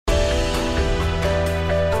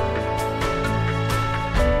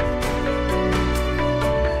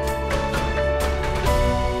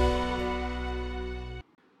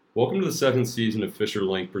Welcome to the second season of Fisher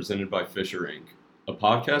Link presented by Fisher Inc., a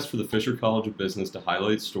podcast for the Fisher College of Business to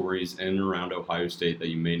highlight stories in and around Ohio State that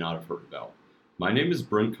you may not have heard about. My name is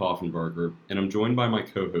Brent Koffenberger, and I'm joined by my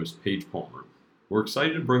co-host, Paige Palmer. We're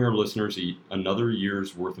excited to bring our listeners another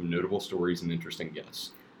year's worth of notable stories and interesting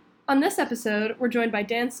guests. On this episode, we're joined by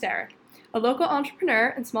Dan Starrick, a local entrepreneur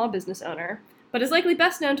and small business owner, but is likely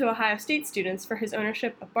best known to Ohio State students for his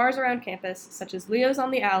ownership of bars around campus, such as Leo's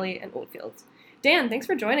on the Alley and Oldfields. Dan, thanks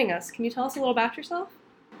for joining us. Can you tell us a little about yourself?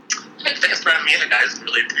 Hey, thanks for having me in, guys.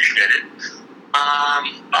 Really appreciate it.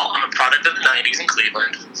 I'm a product of the 90s in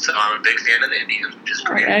Cleveland, so I'm a big fan of the Indians, which is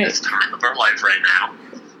great at this time of our life right now.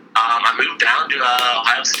 I moved down to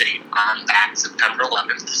Ohio State back September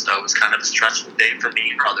 11th, so it was kind of a stressful day for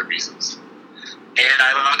me for other reasons. And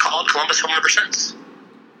I've called Columbus home ever since.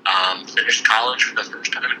 Finished college for the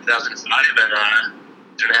first time in 2005 and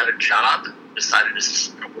didn't have a job. Decided to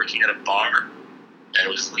start working at a bar, and it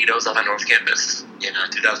was Lido's up on North Campus in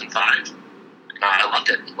 2005. I loved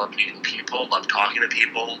it. Loved meeting people, loved talking to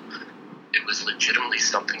people. It was legitimately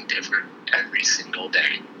something different every single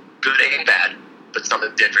day. Good and bad, but something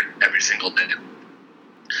different every single day.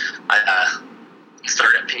 I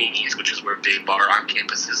started at Panini's, which is where Big Bar on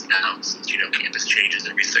campus is now, since, campus changes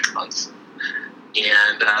every 6 months.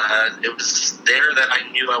 And it was there that I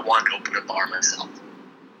knew I wanted to open a bar myself.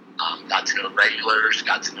 Got to know regulars,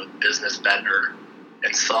 got to know the business better,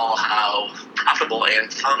 and saw how profitable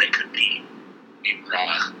and fun it could be. We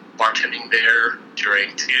were bartending there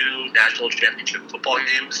during 2 national championship football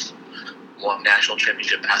games, 1 national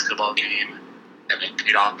championship basketball game, and I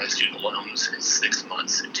paid off my student loans in 6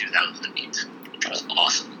 months in 2008, which was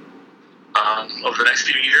awesome. Over the next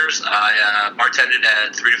few years, I bartended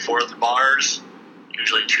at 3 to 4 other bars,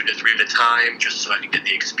 usually 2 to 3 at a time, just so I could get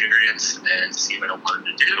the experience and see what I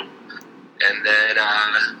wanted to do. And then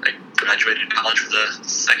I graduated college for the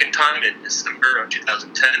second time in December of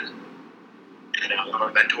 2010. And one of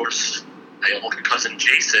my mentors, my older cousin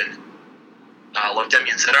Jason, looked at me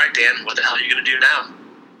and said, "All right, Dan, what the hell are you going to do now?"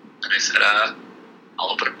 And I said, "I'll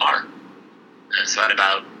open a bar." And so I had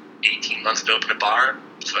about 18 months to open a bar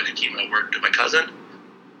so I could keep my word to my cousin.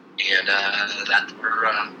 And that's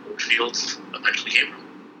where Fields eventually came from.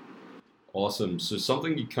 Awesome. So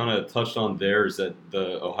something you kind of touched on there is that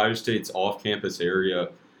the Ohio State's off-campus area,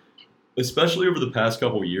 especially over the past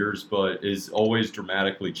couple of years, but is always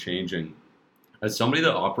dramatically changing. As somebody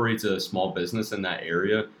that operates a small business in that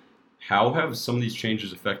area, how have some of these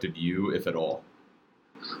changes affected you, if at all?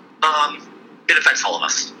 It affects all of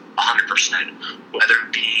us, 100%. Whether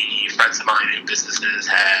it be friends of mine whose businesses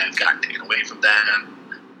have gotten taken away from them,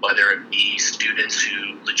 whether it be students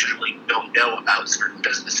who legitimately don't know about certain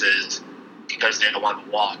businesses because they don't want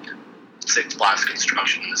to walk 6 blocks of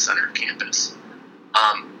construction in the center of campus.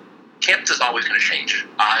 Campus is always going to change.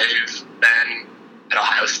 I've been at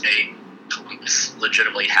Ohio State, Columbus,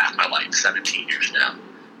 legitimately half my life, 17 years now.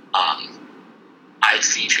 I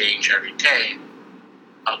see change every day.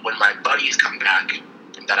 When my buddies come back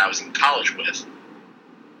that I was in college with,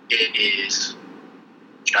 it is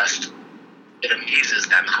just, it amazes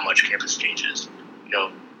them how much campus changes.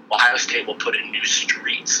 Ohio State will put in new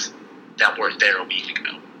streets that weren't there a week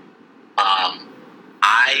ago. I'm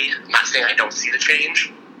not saying I don't see the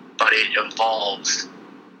change, but it evolves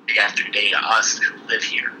day after day to us who live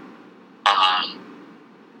here.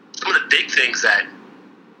 Some of the big things that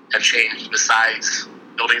have changed, besides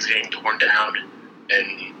buildings getting torn down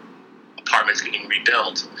and apartments getting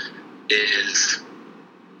rebuilt, is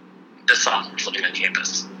the sophomores living on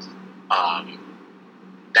campus.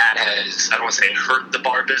 That has, I don't want to say hurt the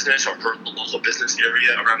bar business or hurt the local business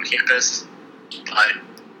area around campus, but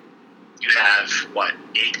you have,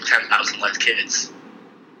 8,000 to 10,000 less kids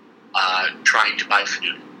trying to buy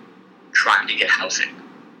food, trying to get housing,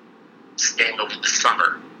 staying over the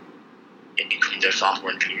summer in between their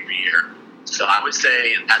sophomore and junior year. So I would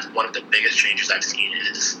say that's one of the biggest changes I've seen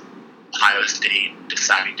is Ohio State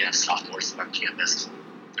deciding to have sophomores on campus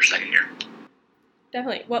their second year.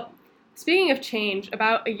 Definitely. Well, speaking of change,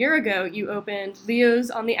 about a year ago, you opened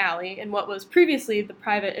Leo's on the Alley in what was previously the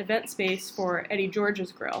private event space for Eddie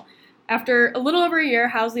George's Grill. After a little over a year,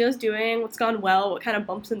 how's Leo's doing? What's gone well? What kind of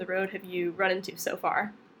bumps in the road have you run into so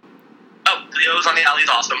far? Oh, Leo's on the Alley is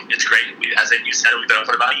awesome. It's great. As you said, we've been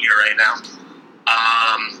open about a year right now.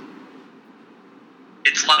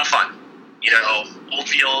 It's a lot of fun.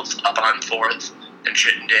 Oldfields up on 4th and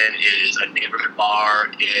Chittenden is a neighborhood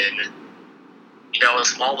bar in a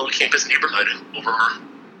small little campus neighborhood over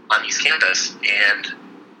on East Campus, and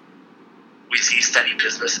we see steady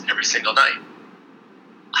business every single night.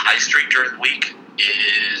 High Street during the week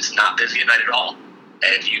is not busy at night at all.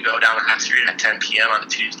 And if you go down High Street at 10 p.m. on a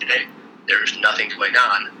Tuesday, there's nothing going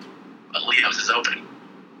on, but Leo's is open.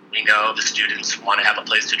 We know the students want to have a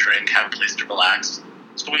place to drink, have a place to relax.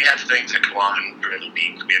 So we have things that go on during the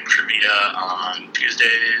week. We have trivia on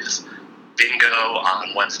Tuesdays, bingo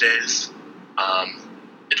on Wednesdays.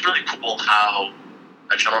 It's really cool how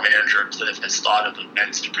a general manager, Cliff, has thought of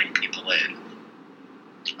events to bring people in.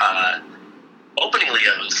 Opening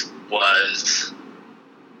Leo's was,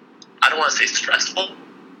 I don't want to say stressful,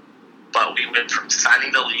 but we went from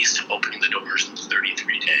signing the lease to opening the doors in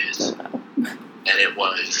 33 days. And it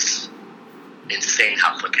was insane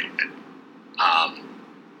how quick it went.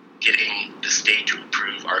 Getting the state to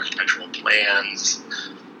approve architectural plans,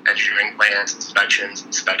 engineering plans, inspections,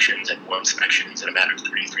 and more inspections in a matter of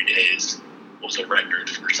 33 days was a record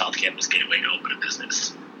for South Campus Gateway to open a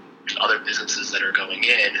business. There's other businesses that are going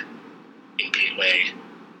in Gateway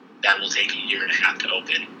that will take a year and a half to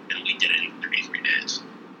open, and we did it in 33 days.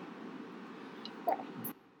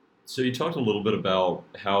 So you talked a little bit about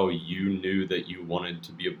how you knew that you wanted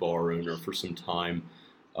to be a bar owner for some time.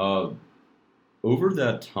 Over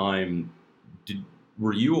that time,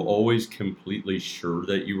 were you always completely sure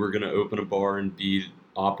that you were going to open a bar and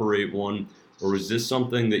operate one? Or was this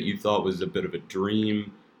something that you thought was a bit of a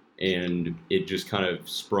dream and it just kind of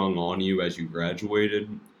sprung on you as you graduated?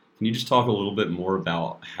 Can you just talk a little bit more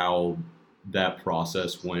about how that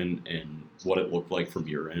process went and what it looked like from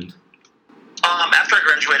your end? After I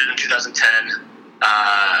graduated in 2010,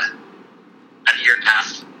 I had a year and a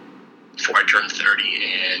half before I turned 30,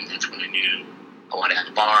 and that's when I knew I wanted to have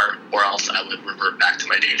a bar, or else I would revert back to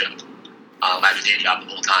my day job. I had a day job the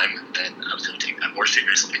whole time, and I was going to take that more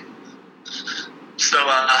seriously. So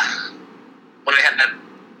when I had that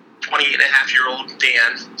 28-and-a-half-year-old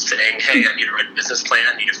Dan saying, hey, I need to write a business plan,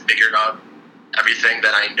 I need to figure out everything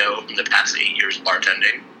that I know from the past 8 years of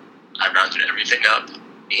bartending, I rounded everything up,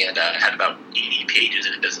 and I had about 80 pages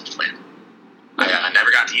in a business plan. I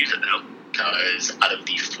never got to use it, though, because out of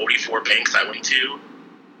the 44 banks I went to,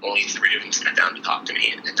 only 3 of them sat down to talk to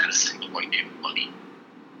me, and not a single one gave me money.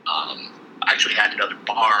 I actually had another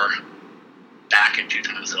bar back in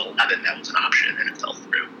 2011 that was an option, and it fell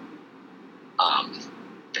through.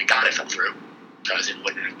 Thank God it fell through, because it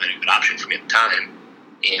wouldn't have been a good option for me at the time.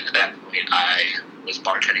 And at that point, I was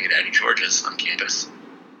bartending at Eddie George's on campus.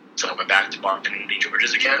 So I went back to bartending at Eddie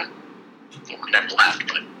George's again. I never left,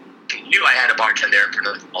 but I knew I had to bartend there for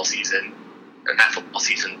another football season, and that football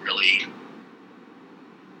season really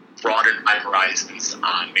broadened my horizons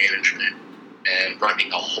on management and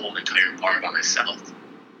running a whole entire bar by myself,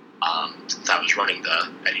 since I was running the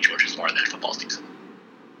Eddie George's bar that football season.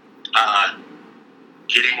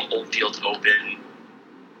 Getting Oldfield open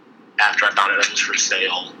after I found out it was for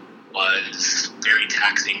sale was very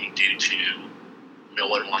taxing due to no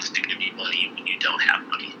one wants to give you money when you don't have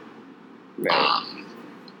money. Right.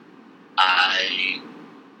 I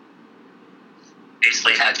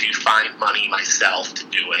basically had to find money myself to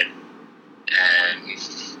do it, and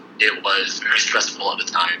it was very stressful at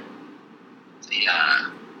the time.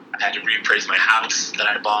 I had to reappraise my house that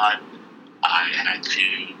I bought. I had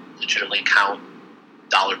to legitimately count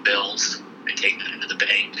dollar bills and take that into the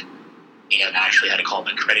bank, and I actually had to call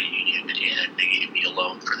my credit union, and they gave me a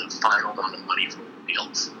loan for the final amount of money for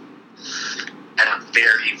bills at a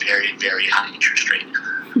very, very, very high interest rate.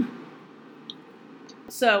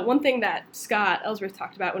 So one thing that Scott Ellsworth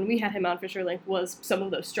talked about when we had him on Fisher Link was some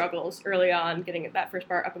of those struggles early on getting that first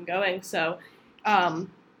bar up and going. So can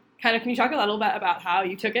you talk a little bit about how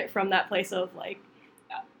you took it from that place of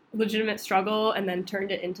legitimate struggle and then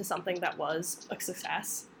turned it into something that was a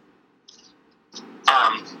success?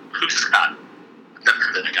 Who's Scott? I've never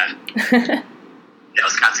heard of that guy. Yeah,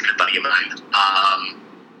 Scott's a good buddy of mine.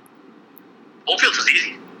 Oldfields was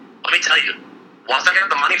easy. Let me tell you, once I got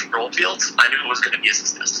the money for Oldfields, I knew it was going to be a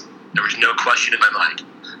success. There was no question in my mind.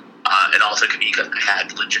 It also could be because I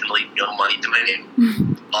had legitimately no money to my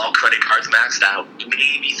name. All credit cards maxed out,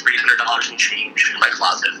 maybe $300 in change in my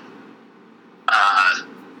closet.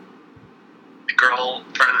 The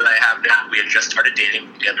girlfriend that I have now, we had just started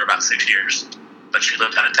dating together about 6 years, but she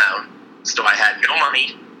lived out of town. So I had no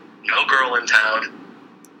money, no girl in town,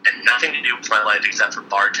 and nothing to do with my life except for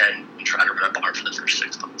bartend and try to run a bar for the first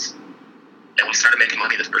 6 months. And we started making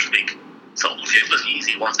money the first week. So it was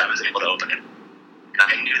easy once I was able to open it. And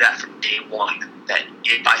I knew that from day one, that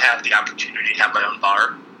if I have the opportunity to have my own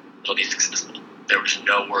bar, it'll be successful. There was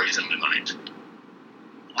no worries in my mind.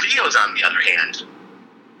 Leo's, on the other hand,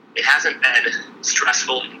 it hasn't been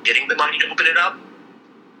stressful in getting the money to open it up.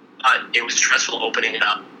 It was stressful opening it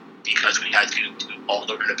up because we had to do all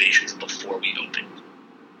the renovations before we opened.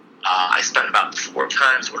 I spent about 4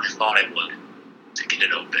 times what I thought I would to get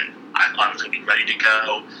it open. I thought I was going to be ready to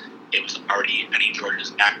go. It was already Eddie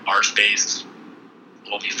George's back bar space.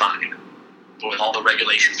 We'll be fine. But with all the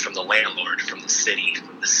regulations from the landlord, from the city,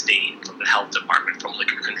 from the state, from the health department, from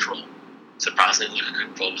liquor control, surprisingly, liquor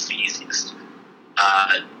control was the easiest.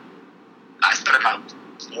 I spent about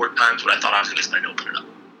 4 times what I thought I was going to spend opening up.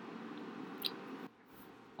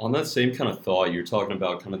 On that same kind of thought, you're talking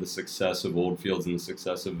about kind of the success of Oldfields and the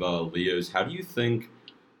success of Leo's. How do you think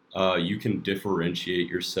you can differentiate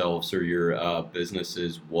yourselves or your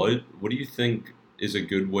businesses? What do you think is a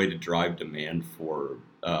good way to drive demand for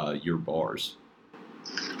your bars?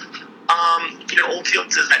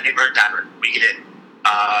 Oldfields is that neighborhood tavern. We get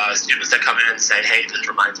students that come in and say, hey, this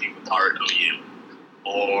reminds me of a bar at OU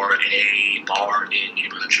or a bar in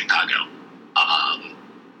neighborhood Chicago.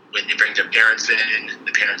 When they bring their parents in,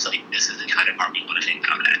 the parents are like, this is the kind of bar we want to hang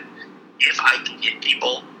out at. If I can get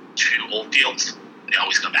people to Oldfields, they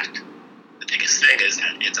always come back. The biggest thing is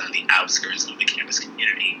that it's on the outskirts of the campus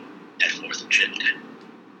community at 4th and Chittenden.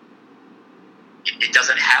 It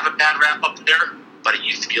doesn't have a bad rap up there, but it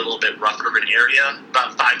used to be a little bit rougher of an area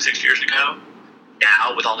about 5-6 years ago.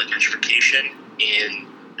 Now, with all the gentrification in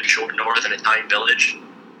the short north and Italian Village,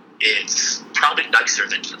 it's probably nicer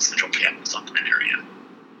than the central campus up in that area.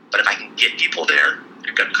 But if I can get people there,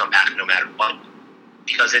 they're going to come back no matter what.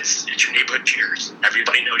 Because it's your neighborhood cheers.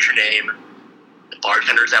 Everybody knows your name. The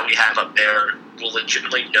bartenders that we have up there will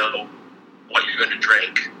legitimately know what you're going to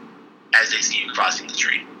drink as they see you crossing the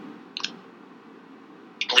street.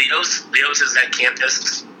 Leo's is that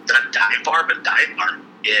campus, not a dive bar, but dive bar.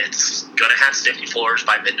 It's going to have sticky floors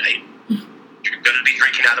by midnight. You're going to be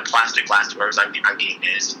drinking out of plastic glasswares on game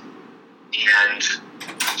days. And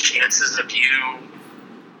chances of you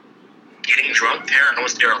getting drunk there, I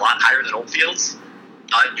noticed they're a lot higher than Oldfields.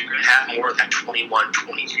 You're going to have more of that 21,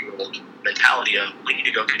 22-year-old mentality of, we need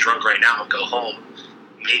to go get drunk right now and go home.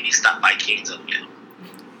 Maybe stop by Cane's on the way.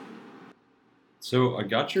 So I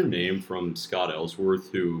got your name from Scott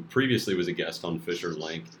Ellsworth, who previously was a guest on Fisher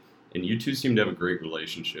Link, and you two seem to have a great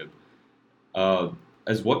relationship.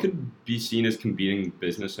 As what could be seen as competing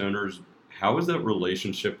business owners, how has that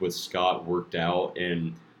relationship with Scott worked out,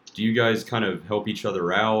 and do you guys kind of help each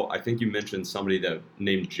other out? I think you mentioned somebody that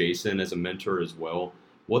named Jason as a mentor as well.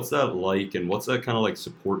 What's that like, and what's that kind of like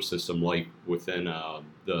support system like within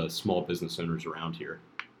the small business owners around here?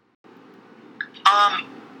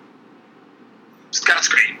 Scott's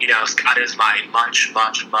great. Scott is my much,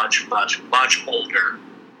 much, much, much, much older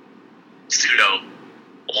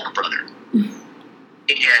older brother.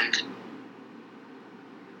 And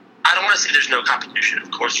I don't want to say there's no competition.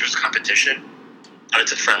 Of course there's competition, but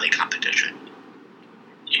it's a friendly competition.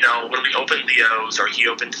 When we opened Leo's, or he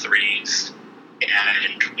opened Threes,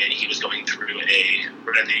 and when he was going through a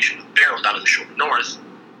renovation of Barrel down in the short north,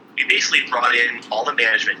 we basically brought in all the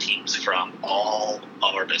management teams from all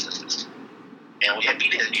of our businesses. And we had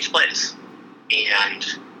meetings at each place. And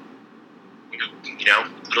we would,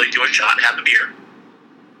 literally do a shot and have a beer.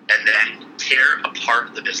 And then tear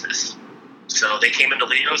apart the business. So they came into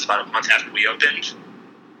Leo's about a month after we opened.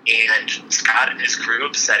 And Scott and his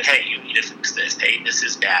crew said, hey, you need to fix this. Hey, this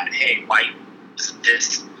is bad. Hey, why is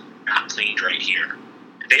this not cleaned right here?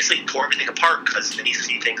 And basically tore everything apart because they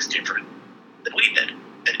see things different than we did.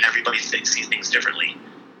 And everybody sees things differently.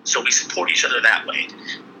 So we support each other that way.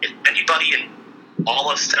 If anybody in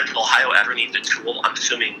all of Central Ohio ever needs a tool, I'm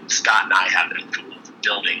assuming Scott and I have a tool for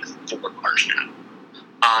building 4 bars now.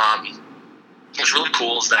 What's really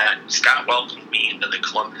cool is that Scott welcomed me into the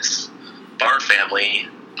Columbus bar family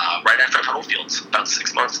right after I got Oldfields, about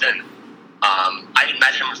 6 months in. I had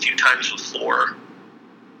met him a few times before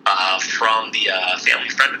from the family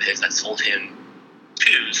friend of his that sold him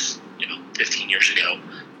shoes 15 years ago,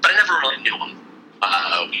 but I never really knew him.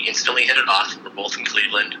 We instantly hit it off. We're both from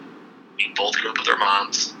Cleveland. We both grew up with our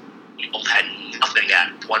moms. We both had nothing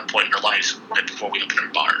at one point in our lives right before we opened our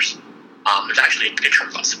bars. There's actually a picture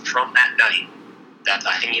of us from that night that's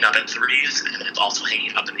hanging up at Threes, and it's also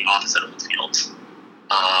hanging up in the office at Oldfields.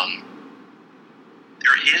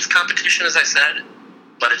 There is competition, as I said,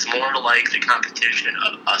 but it's more like the competition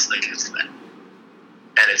of us against them.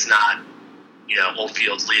 And it's not,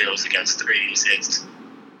 Oldfields, Leo's against Threes. It's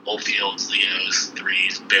Oldfields, Leo's,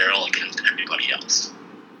 Threes, Barrel against everybody else.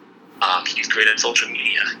 He's great at social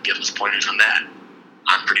media. Gives us pointers on that.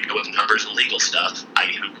 I'm pretty good with numbers and legal stuff. I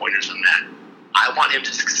give him pointers on that. I want him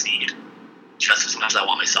to succeed just as much as I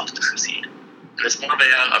want myself to succeed. And it's more of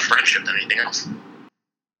a friendship than anything else.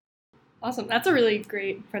 Awesome. That's a really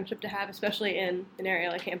great friendship to have, especially in an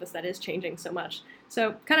area like campus that is changing so much.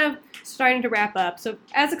 So kind of starting to wrap up. So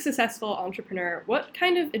as a successful entrepreneur, what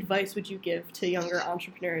kind of advice would you give to younger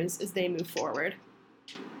entrepreneurs as they move forward?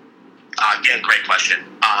 Again, great question.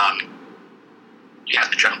 You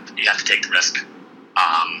have to jump. You have to take the risk.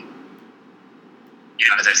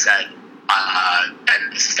 As I said,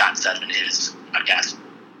 and Scott said in his podcast,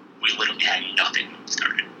 we literally had nothing when we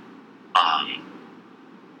started.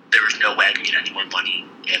 There was no way I could get any more money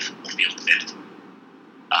if the field failed.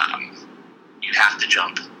 You have to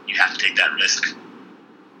jump. You have to take that risk.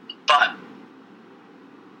 But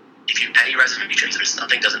if you any reservations or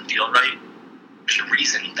something doesn't feel right, there's a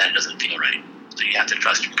reason that it doesn't feel right. So you have to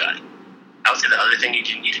trust your gut. I would say the other thing you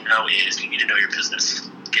need to know is you need to know your business.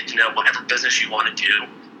 Get to know whatever business you want to do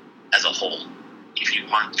as a whole. If you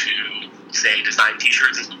want to, say, design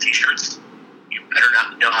t-shirts and sell t-shirts, you better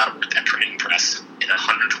not know how to put that printing press in a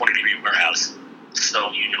 120-degree warehouse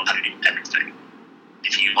so you know how to do everything.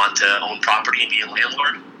 If you want to own property and be a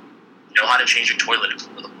landlord, know how to change a toilet at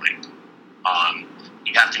 4 in the morning.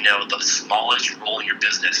 You have to know the smallest role in your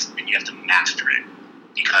business, and you have to master it.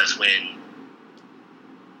 Because when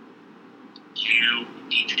you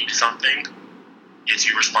need to do something, it's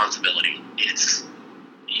your responsibility.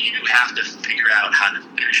 You have to figure out how to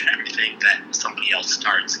finish everything that somebody else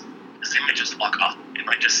starts. Because they might just walk off. They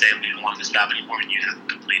might just say, we don't want this job anymore, and you have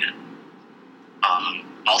to complete it.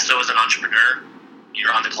 Also, as an entrepreneur,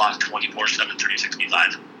 you're on the clock 24/7,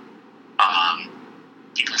 365.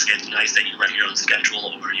 People say it's nice that you run your own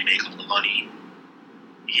schedule or you make all the money.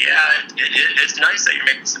 Yeah, it's nice that you're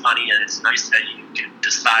making some money, and it's nice that you can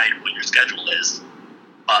decide what your schedule is.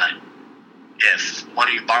 But if one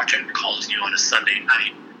of your bartender calls you on a Sunday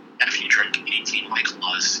night after you drink 18 White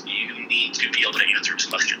Claws, you need to be able to answer his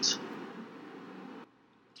questions.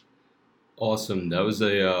 Awesome. That was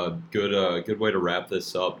a good way to wrap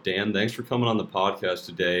this up. Dan, thanks for coming on the podcast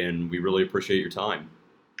today, and we really appreciate your time.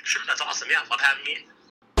 Sure, that's awesome. Yeah, love having me.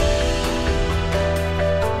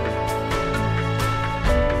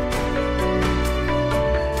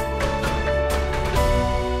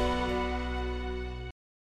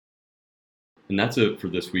 And that's it for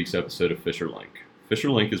this week's episode of Fisher Link. Fisher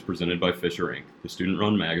Link is presented by Fisher Inc., the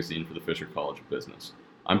student-run magazine for the Fisher College of Business.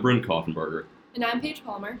 I'm Brent Koffenberger. And I'm Paige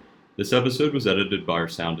Palmer. This episode was edited by our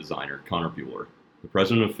sound designer, Connor Bueller. The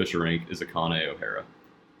president of Fisher Inc. is Akane O'Hara.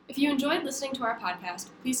 If you enjoyed listening to our podcast,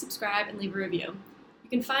 please subscribe and leave a review. You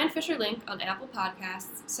can find Fisher Link on Apple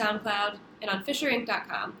Podcasts, SoundCloud, and on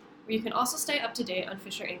FisherInc.com, where you can also stay up to date on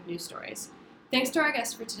Fisher Inc. news stories. Thanks to our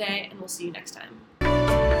guests for today, and we'll see you next time.